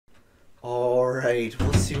Alright,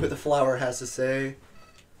 we'll see what the flower has to say.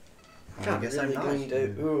 I guess really I'm not going to...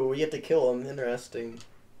 human. Ooh, we have to kill him. Interesting.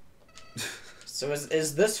 So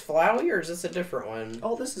is this Flowey or is this a different one?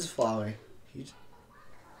 Oh, this is Flowey.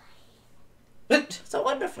 It's a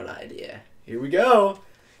wonderful idea. Here we go.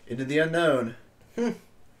 Into the unknown.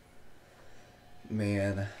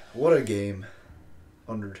 Man, what a game.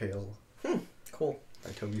 Undertale. Cool. By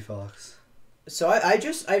Toby Fox. So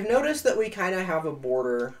I've noticed that we kind of have a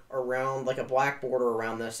border around, like a black border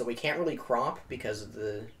around this that we can't really crop because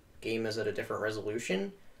the game is at a different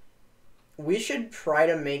resolution. We should try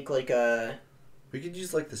to make like a... We could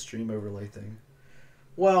use like the stream overlay thing.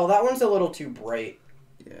 Well, that one's a little too bright.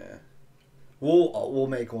 Yeah. We'll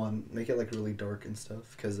make one. Make it like really dark and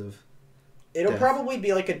stuff because of... It'll death. probably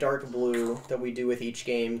be like a dark blue that we do with each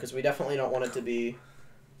game because we definitely don't want it to be...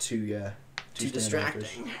 Too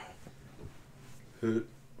distracting. No,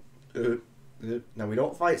 we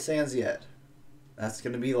don't fight Sans yet. That's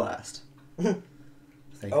gonna be last.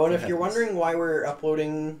 Oh, and if you're wondering why we're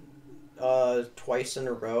uploading twice in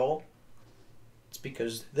a row, it's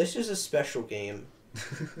because this is a special game.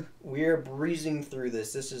 We're breezing through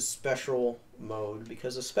this. This is special mode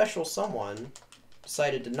because a special someone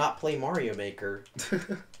decided to not play Mario Maker.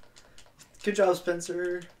 Good job,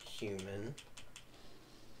 Spencer. Human.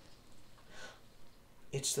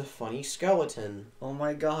 It's the funny skeleton. Oh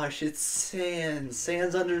my gosh, it's Sans.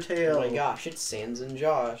 Sans Undertale. Oh my gosh, it's Sans and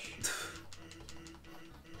Josh.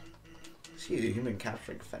 She's a human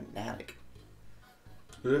capturing fanatic.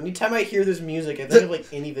 Anytime I hear this music, I think of like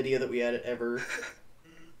any video that we edit ever.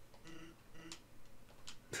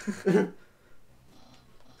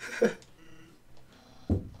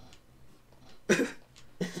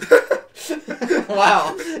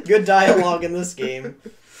 Wow, good dialogue in this game.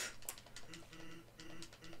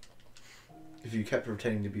 If you kept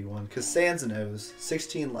pretending to be one. Because Sans knows.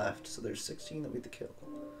 16 left, so there's 16 that we have to kill.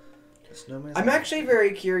 Snowman's I'm actually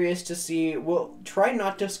very curious to see... We'll try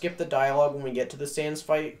not to skip the dialogue when we get to the Sans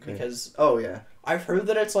fight, because... Oh, yeah. I've heard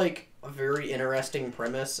that it's, like, a very interesting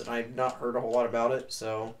premise, and I've not heard a whole lot about it,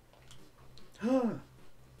 so... I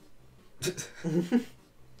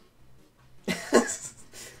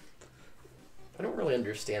don't really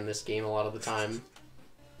understand this game a lot of the time.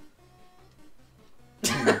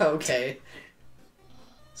 Okay.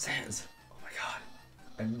 Sans. Oh my god.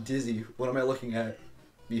 I'm dizzy. What am I looking at?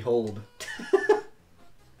 Behold.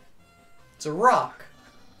 It's a rock.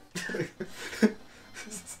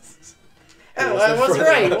 Oh, I was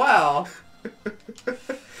right. Wow.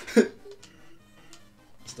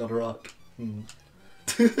 It's not a rock.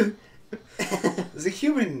 As a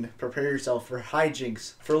human, prepare yourself for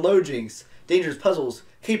hijinks, for low jinks, dangerous puzzles,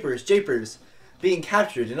 capers, japers, being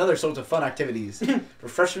captured, and other sorts of fun activities.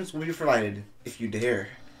 Refreshments will be provided, if you dare.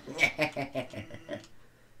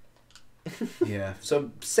 Yeah,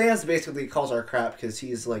 so Sans basically calls our crap because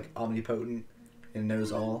he's like omnipotent and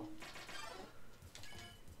knows all.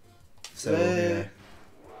 So, yeah.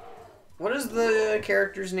 What is the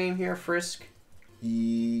character's name here? Frisk?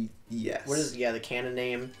 Yes. What is, the canon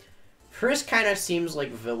name? Frisk kind of seems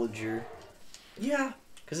like villager. Yeah.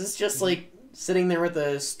 Because it's just like sitting there with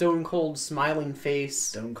a stone cold smiling face.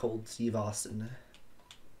 Stone Cold Steve Austin.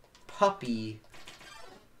 Puppy.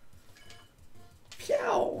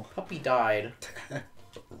 Pew! Puppy died.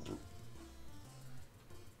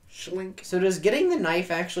 Schlink. So does getting the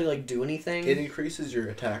knife actually like do anything? It increases your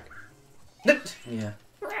attack. Yeah.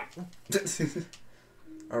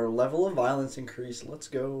 Our level of violence increased. Let's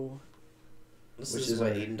go. This is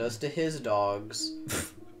what Aiden does to his dogs.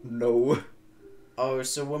 No. Oh,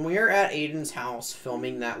 so when we were at Aiden's house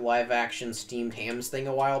filming that live-action steamed hams thing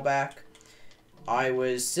a while back, I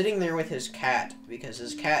was sitting there with his cat, because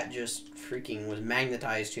his cat just freaking was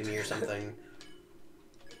magnetized to me or something.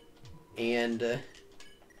 And,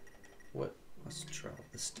 what? Let's drop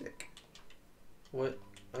the stick. What?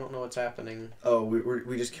 I don't know what's happening. Oh,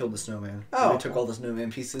 we just killed the snowman. Oh. We took all the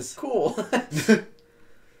snowman pieces. Cool.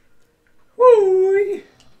 Woo!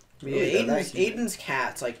 Yeah, Aiden's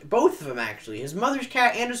cats, like, both of them actually, his mother's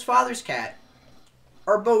cat and his father's cat,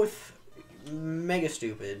 are both mega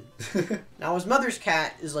stupid. Now, his mother's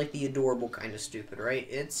cat is like the adorable kind of stupid, right?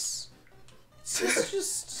 It's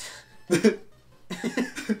just... I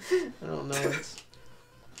don't know.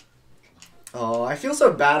 Oh, I feel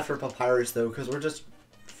so bad for Papyrus, though, because we're just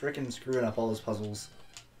freaking screwing up all his puzzles.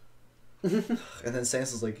 And then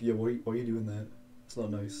Sans is like, yeah, why are you doing that? It's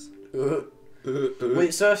not nice.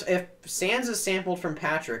 Wait, so if Sans is sampled from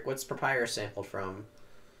Patrick, what's Papyrus sampled from?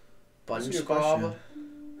 SpongeBob?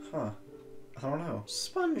 Huh. I don't know.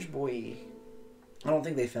 Sponge Boy. I don't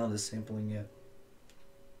think they found his sampling yet.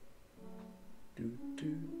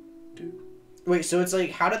 Wait, so it's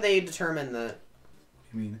like, how did they determine that?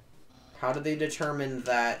 I mean, How did they determine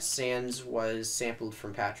that Sans was sampled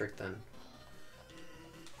from Patrick then?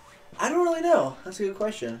 I don't really know. That's a good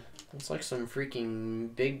question. It's like some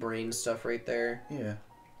freaking big brain stuff right there. Yeah.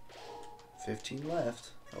 15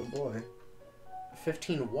 left. Oh boy.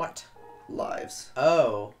 15 what? Lives.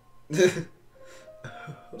 Oh.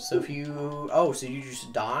 So if you... Oh, so you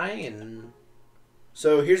just die and...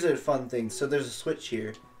 So here's a fun thing. So there's a switch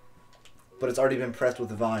here, but it's already been pressed with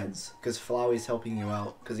the vines because Flowey's helping you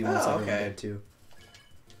out because he wants everyone dead too.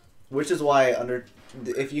 Which is why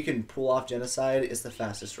if you can pull off Genocide, it's the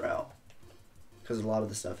fastest route because a lot of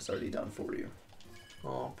the stuff is already done for you.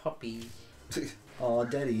 Oh, puppy. Aw,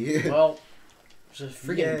 daddy. Well, just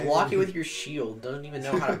freaking block it with your shield. Doesn't even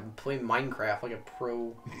know how to play Minecraft like a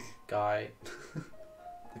pro guy.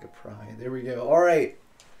 Like a pry. There we go. All right.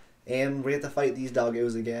 And we have to fight these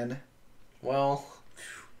doggos again. Well,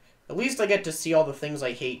 at least I get to see all the things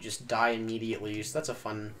I hate just die immediately, so that's a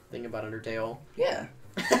fun thing about Undertale. Yeah.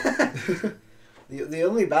 The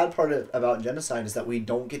only bad part about Genocide is that we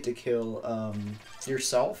don't get to kill...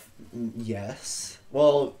 Yourself? Yes.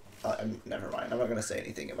 Well, never mind. I'm not going to say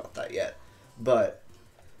anything about that yet. But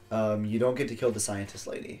you don't get to kill the scientist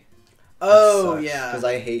lady. Oh, yeah. Because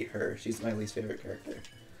I hate her. She's my least favorite character.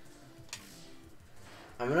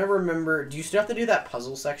 I'm gonna remember. Do you still have to do that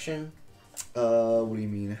puzzle section? What do you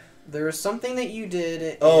mean? There was something that you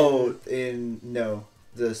did. No,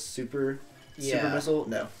 the super missile.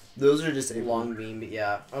 No, those are just long beam. But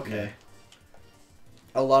yeah, okay. Yeah.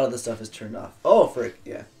 A lot of the stuff is turned off. Oh, frick!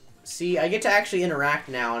 Yeah. See, I get to actually interact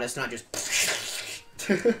now, and it's not just.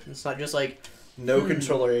 It's not just like. No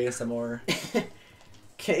controller ASMR.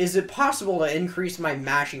 Is it possible to increase my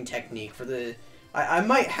mashing technique for the? I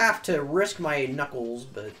might have to risk my knuckles,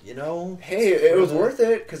 but, you know... Hey, it was worth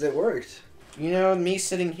it, because it worked. You know, me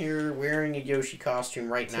sitting here wearing a Yoshi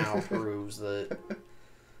costume right now proves that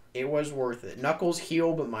it was worth it. Knuckles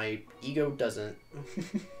heal, but my ego doesn't.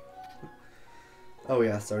 Oh,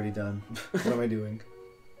 yeah, it's already done. What am I doing?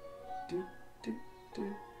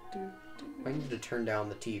 I need to turn down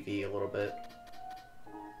the TV a little bit.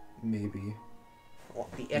 Maybe. I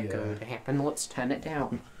want the echo to happen. Let's turn it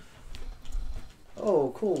down.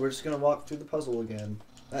 Oh, cool. We're just going to walk through the puzzle again.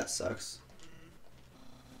 That sucks.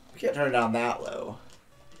 We can't turn it down that low.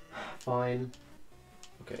 Fine.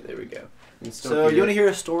 Okay, there we go. So, you want to hear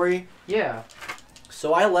a story? Yeah.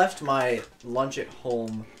 So, I left my lunch at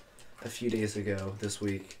home a few days ago this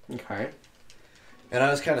week. Okay. And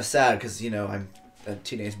I was kind of sad because, you know, I'm a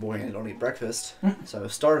teenage boy and I don't eat breakfast. So, I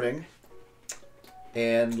was starving.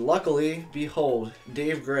 And luckily, behold,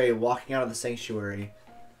 Dave Gray walking out of the sanctuary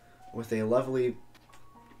with a lovely...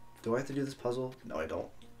 Do I have to do this puzzle? No, I don't.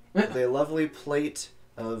 With a lovely plate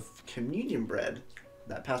of communion bread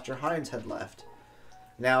that Pastor Hines had left.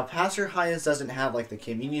 Now, Pastor Hines doesn't have, like, the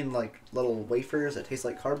communion, like, little wafers that taste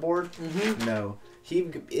like cardboard. Mm-hmm. No. He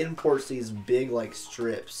imports these big, like,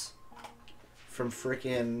 strips from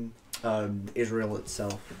frickin' Israel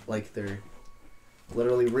itself. Like, they're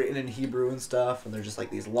literally written in Hebrew and stuff, and they're just,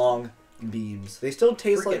 like, these long beams. They still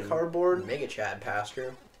taste like cardboard. Mega Chad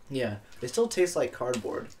Pastor. Yeah, they still taste like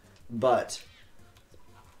cardboard, but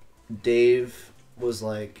Dave was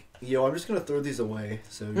like, yo, I'm just going to throw these away,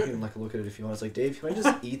 so you can like look at it if you want. I was like, Dave, can I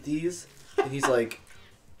just eat these? And he's like,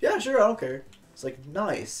 yeah, sure, I don't care. It's like,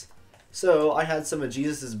 nice. So I had some of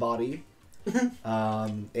Jesus' body,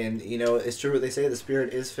 and, you know, it's true what they say, the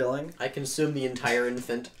spirit is filling. I consumed the entire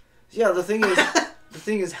infant. Yeah, the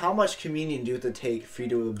thing is, how much communion do you have to take for you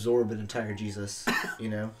to absorb an entire Jesus, you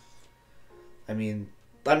know? I mean...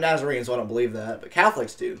 I'm Nazarene, so I don't believe that, but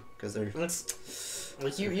Catholics do, because they're... It's,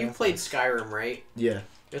 like, you played Skyrim, right? Yeah.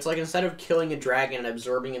 It's like, instead of killing a dragon and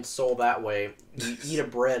absorbing its soul that way, you eat a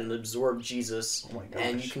bread and absorb Jesus, oh my gosh.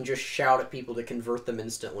 and you can just shout at people to convert them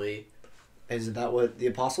instantly. Isn't that what the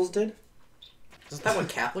apostles did? Isn't that what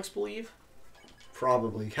Catholics believe?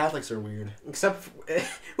 Probably. Catholics are weird. Except,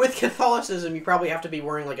 with Catholicism, you probably have to be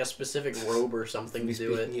wearing, like, a specific robe or something to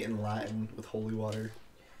do it. Speaking it in Latin with holy water.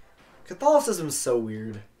 Catholicism is so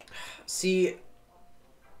weird. See,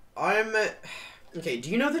 okay, do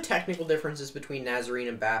you know the technical differences between Nazarene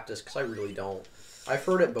and Baptist? Because I really don't. I've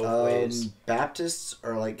heard it both ways. Baptists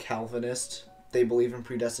are like Calvinist. They believe in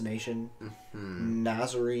predestination. Mm-hmm.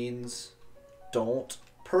 Nazarenes don't.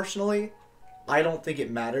 Personally, I don't think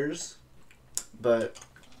it matters. But,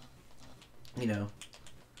 you know,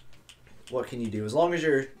 what can you do? As long as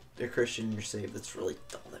you're a Christian and you're saved, that's really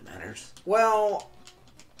all that matters. Well...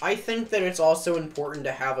 I think that it's also important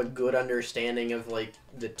to have a good understanding of, like,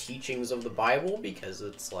 the teachings of the Bible, because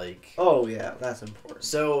it's, like... Oh, yeah, that's important.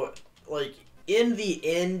 So, like, In the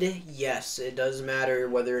end, yes, it does matter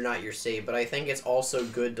whether or not you're saved, but I think it's also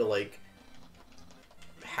good to, like,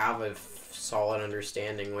 have a solid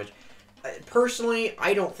understanding, which, personally,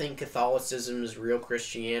 I don't think Catholicism is real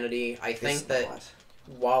Christianity. I think that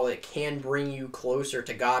while it can bring you closer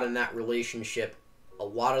to God in that relationship, a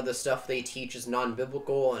lot of the stuff they teach is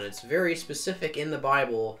non-biblical, and it's very specific in the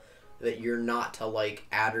Bible that you're not to, like,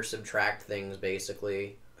 add or subtract things,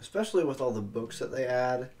 basically. Especially with all the books that they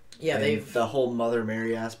add. Yeah, the whole Mother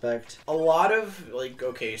Mary aspect. A lot of, like,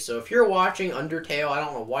 okay, so if you're watching Undertale, I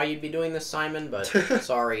don't know why you'd be doing this, Simon, but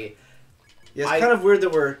sorry. Yeah, it's kind of weird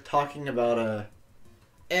that we're talking about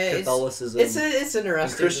Catholicism. It's interesting.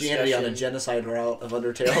 Christianity discussion. on the genocide route of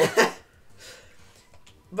Undertale.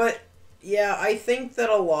 But yeah, I think that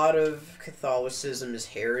a lot of Catholicism is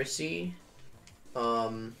heresy.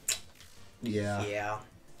 Yeah. Yeah.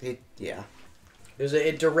 Yeah.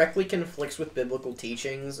 It directly conflicts with biblical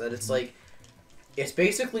teachings, and it's like, it's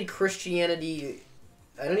basically Christianity.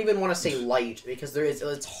 I don't even want to say light, because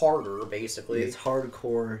it's harder, basically. It's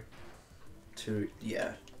hardcore to,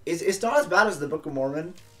 yeah. It's not as bad as the Book of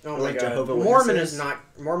Mormon. Oh my God. Jehovah's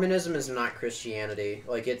Mormonism is not Christianity.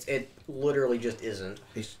 Like, it literally just isn't.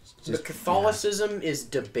 But Catholicism is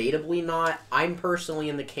debatably not. I'm personally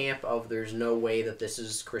in the camp of there's no way that this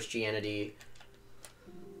is Christianity.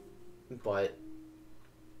 But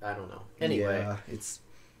I don't know. Anyway. Yeah, it's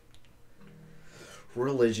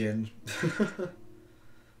religion.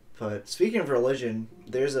 But speaking of religion,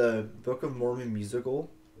 there's a Book of Mormon musical.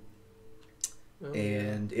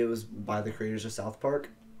 And it was by the creators of South Park.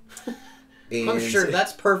 And I'm sure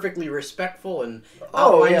that's perfectly respectful and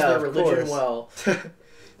outlines their religion well.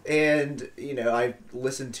 And, you know, I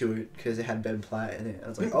listened to it because it had Ben Platt in it. I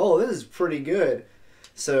was like, oh, this is pretty good.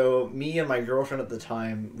 So me and my girlfriend at the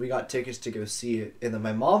time, we got tickets to go see it. And then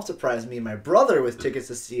my mom surprised me and my brother with tickets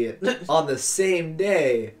to see it on the same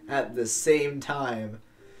day at the same time.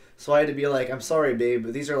 So I had to be like, I'm sorry, babe,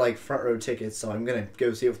 but these are like front row tickets, so I'm going to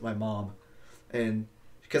go see it with my mom. And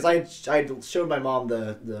because I showed my mom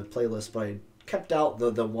the playlist, but I kept out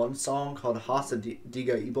the one song called Hasa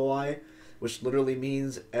Diga Iboai, which literally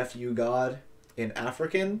means F you God in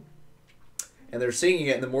African. And they're singing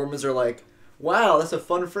it, and the Mormons are like, wow, that's a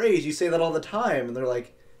fun phrase. You say that all the time. And they're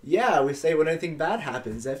like, yeah, we say it when anything bad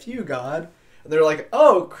happens. F you, God. And they're like,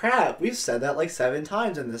 oh, crap. We've said that like 7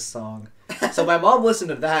 times in this song. So my mom listened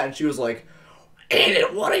to that, and she was like,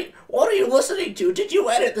 Aiden, what are you listening to? Did you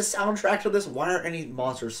edit the soundtrack to this? Why aren't any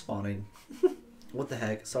monsters spawning? What the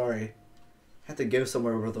heck? Sorry. I have to go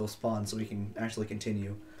somewhere where they'll spawn so we can actually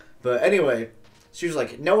continue. But anyway, she was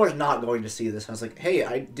like, Noah's not going to see this. And I was like, hey,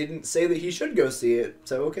 I didn't say that he should go see it.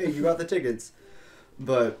 So, okay, you got the tickets.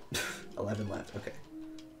 But 11 left. Okay.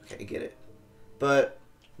 Okay, I get it. But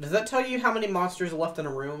does that tell you how many monsters are left in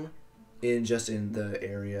a room? In the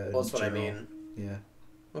area. Well, that's what I mean. Yeah.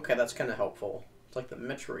 Okay, that's kind of helpful. It's like the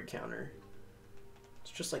Metroid counter.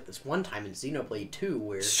 It's just like this one time in Xenoblade 2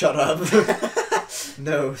 where... Shut up.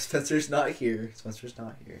 No, Spencer's not here. Spencer's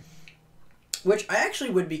not here. Which I actually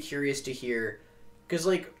would be curious to hear. Because,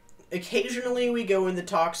 like, occasionally we go into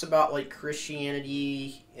talks about, like,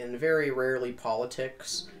 Christianity and very rarely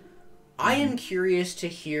politics. I am curious to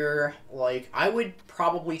hear, like, I would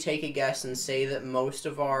probably take a guess and say that most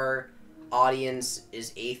of our audience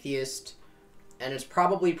is atheist. And it's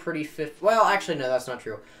probably pretty... Well, actually, no, that's not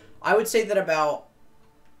true. I would say that about...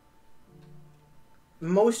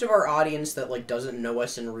 Most of our audience that, like, doesn't know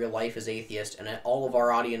us in real life is atheist, and all of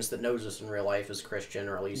our audience that knows us in real life is Christian,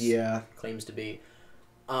 or at least claims to be.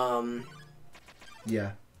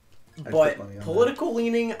 Yeah. But political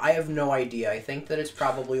leaning, I have no idea. I think that it's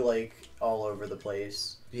probably, like, all over the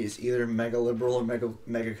place. He's either mega liberal or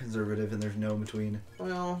mega conservative, and there's no in between.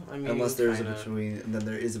 Well, I mean, unless there's a between, and then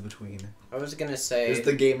there is a between. I was gonna say there's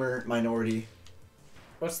the gamer minority.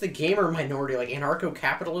 What's the gamer minority? Like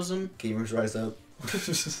anarcho-capitalism? Gamers rise up.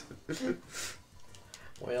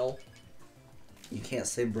 Well, you can't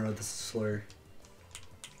say bro. This is a slur.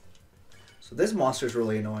 So this monster's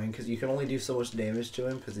really annoying because you can only do so much damage to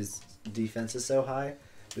him because his defense is so high.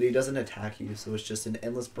 But he doesn't attack you, so it's just an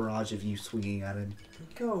endless barrage of you swinging at him.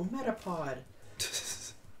 Go, Metapod!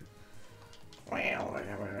 He's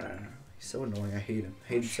so annoying, I hate him.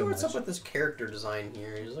 Hate him so much. What's up with this character design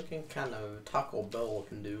here? He's looking kind of Taco Bell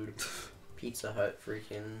looking dude. Pizza Hut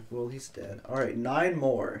freaking... Well, he's dead. Alright, 9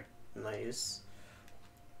 more. Nice.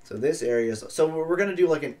 So this area is... So we're going to do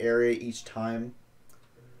like an area each time.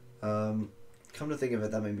 Come to think of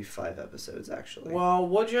it, that may be 5 episodes, actually. Well,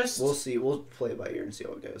 we'll see. We'll play it by ear and see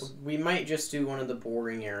how it goes. We might just do one of the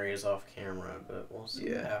boring areas off camera, but we'll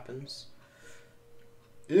see what happens.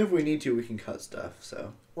 And if we need to, we can cut stuff,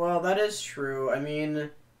 so. Well, that is true. I mean,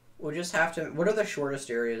 we'll just have to... What are the shortest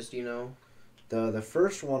areas, do you know? The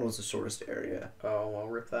first one was the shortest area. Oh, well,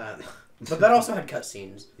 rip that. But that also had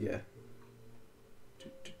cutscenes. Yeah.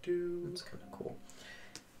 That's kind of cool.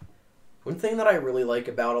 One thing that I really like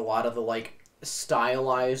about a lot of the, like,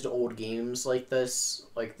 stylized old games like this,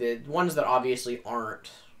 like the ones that obviously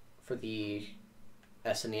aren't for the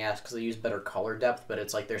SNES because they use better color depth, but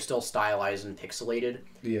it's like they're still stylized and pixelated.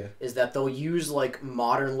 Yeah. Is that they'll use, like,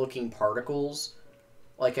 modern-looking particles.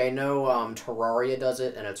 Like, I know Terraria does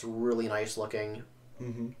it, and it's really nice looking.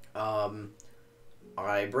 Mm-hmm.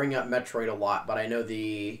 I bring up Metroid a lot, but I know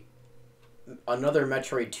another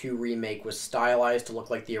Metroid 2 remake was stylized to look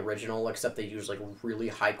like the original, except they used, like, really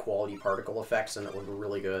high-quality particle effects, and it looked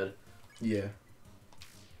really good. Yeah.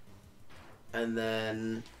 And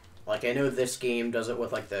then, like, I know this game does it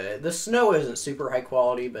with, like, the snow isn't super high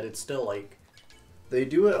quality, but it's still, like... They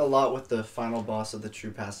do it a lot with the final boss of the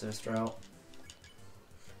True Pacifist route.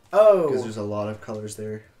 Oh! Because there's a lot of colors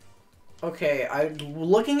there. Okay,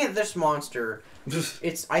 looking at this monster,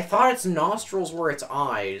 I thought its nostrils were its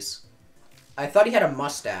eyes. I thought he had a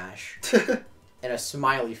mustache. And a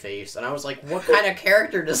smiley face, and I was like, what kind of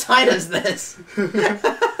character design is this?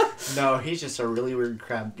 No, he's just a really weird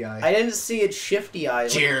crab guy. I didn't see its shifty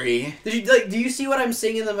eyes. Jerry. Do you see what I'm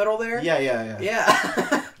seeing in the middle there? Yeah.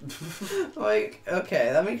 Yeah. Like, okay,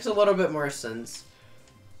 that makes a little bit more sense.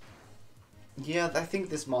 Yeah, I think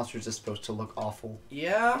this monster is just supposed to look awful.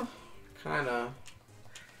 Yeah, kinda.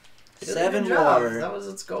 7 more. more. That was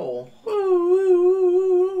its goal.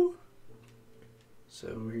 Woo.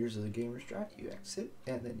 So here's the gamer's track. You exit,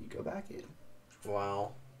 and then you go back in.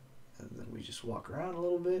 Wow. And then we just walk around a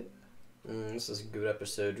little bit. This is a good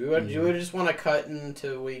episode. Do we just want to cut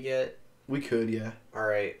until we get... We could, yeah.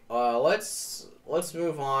 Alright, let's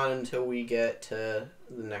move on until we get to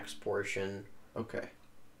the next portion. Okay.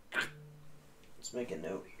 Let's make a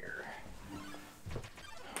note here.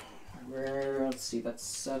 Let's see, that's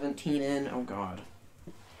 17 in. Oh, God.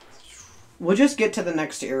 We'll just get to the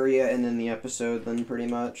next area and then the episode, then, pretty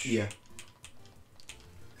much. Yeah.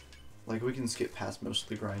 Like, we can skip past most of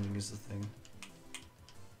the grinding is the thing.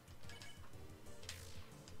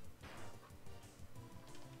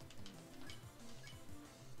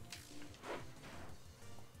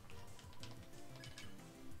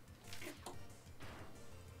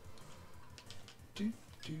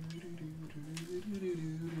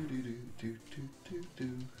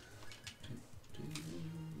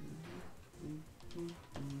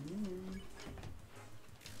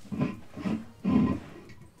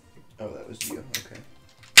 Oh, that was you. Okay.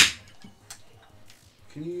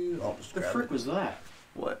 Can you... I'll just grab it. The frick was that?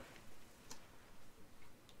 What?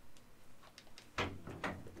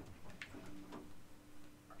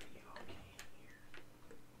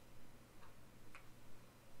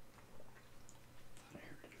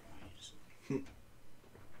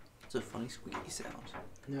 It's a funny squeaky sound.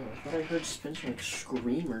 No, I thought I heard Spencer like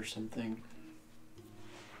scream or something.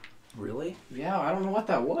 Really? Yeah, I don't know what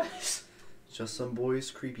that was. Just some boys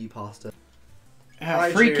creepypasta.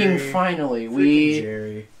 Freaking Jerry. finally,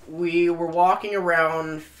 Jerry. we were walking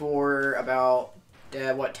around for about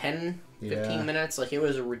 10, 15 minutes. Like, it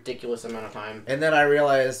was a ridiculous amount of time. And then I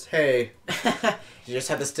realized, hey, you just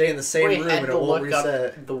have to stay in the same room and it won't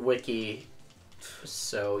reset. Up the wiki.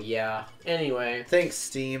 So yeah. Anyway, thanks,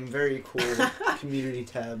 Steam. Very cool community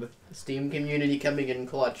tab. Steam community coming in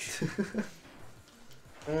clutch.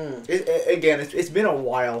 Again, it's been a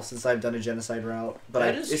while since I've done a Genocide route,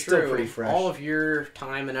 but it's true. Still pretty fresh. All of your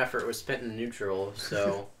time and effort was spent in neutral,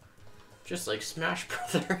 so just like Smash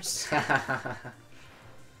Brothers.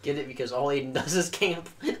 Get it? Because all Aiden does is camp.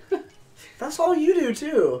 That's all you do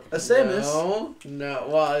too. A Samus. No.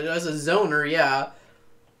 Well, as a zoner, yeah.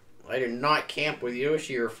 I did not camp with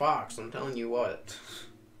Yoshi or Fox. I'm telling you what.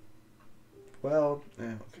 Well, yeah,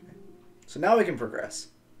 okay. So now we can progress.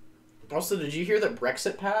 Also, did you hear that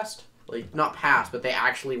Brexit passed? Like, not passed, but they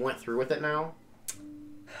actually went through with it now.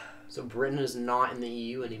 So Britain is not in the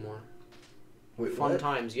EU anymore. Wait, Fun what?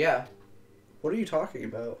 times, yeah. What are you talking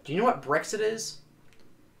about? Do you know what Brexit is?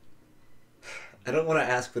 I don't want to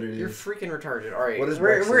ask what it is. You're freaking retarded. All right, what is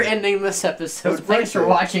we're ending this episode. What's Thanks Brexit? for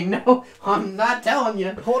watching. No, I'm not telling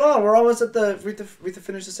you. Hold on, we're almost at the... We have to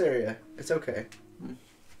finish this area. It's okay.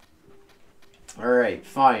 All right,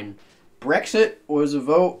 fine. Brexit was a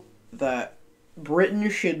vote that Britain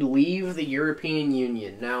should leave the European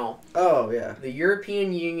Union. Now, oh, yeah. The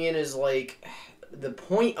European Union is like... The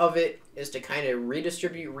point of it is to kind of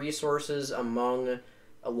redistribute resources among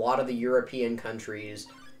a lot of the European countries,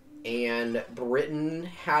 and Britain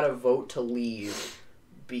had a vote to leave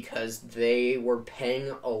because they were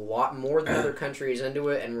paying a lot more than other countries into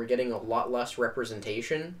it, and were getting a lot less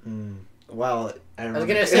representation. Well, I was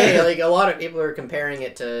gonna say, like, a lot of people are comparing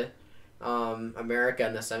it to America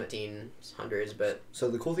in the 1700s, but so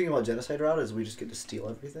the cool thing about Genocide route is we just get to steal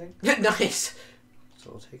everything. nice. So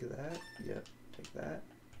we'll take that. Yep, take that.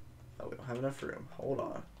 Oh, we don't have enough room. Hold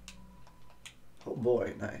on. Oh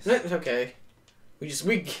boy, nice. Okay.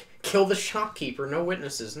 We kill the shopkeeper. No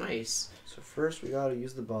witnesses. Nice. So first we gotta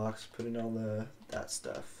use the box, put in all that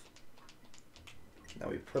stuff. Now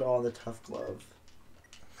we put on the tough glove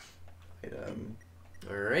item.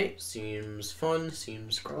 All right. Seems fun.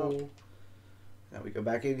 Seems cool. Now we go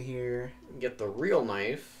back in here. Get the real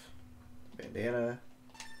knife. Bandana.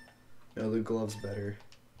 No, the glove's better.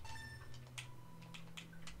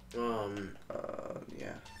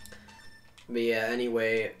 Yeah. But yeah,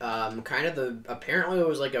 anyway, apparently it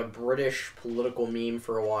was like a British political meme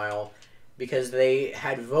for a while, because they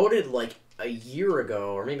had voted like a year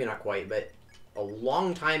ago, or maybe not quite, but a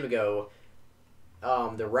long time ago,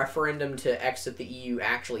 the referendum to exit the EU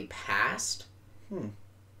actually passed.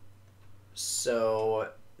 So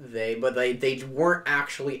they weren't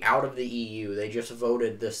actually out of the EU. They just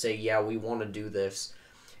voted to say, yeah, we want to do this.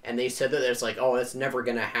 And they said that it's like, oh, it's never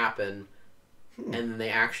going to happen. And then they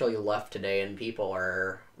actually left today, and people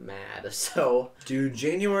are mad. So, dude,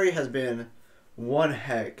 January has been one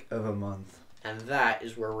heck of a month. And that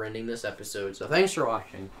is where we're ending this episode. So thanks for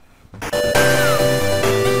watching.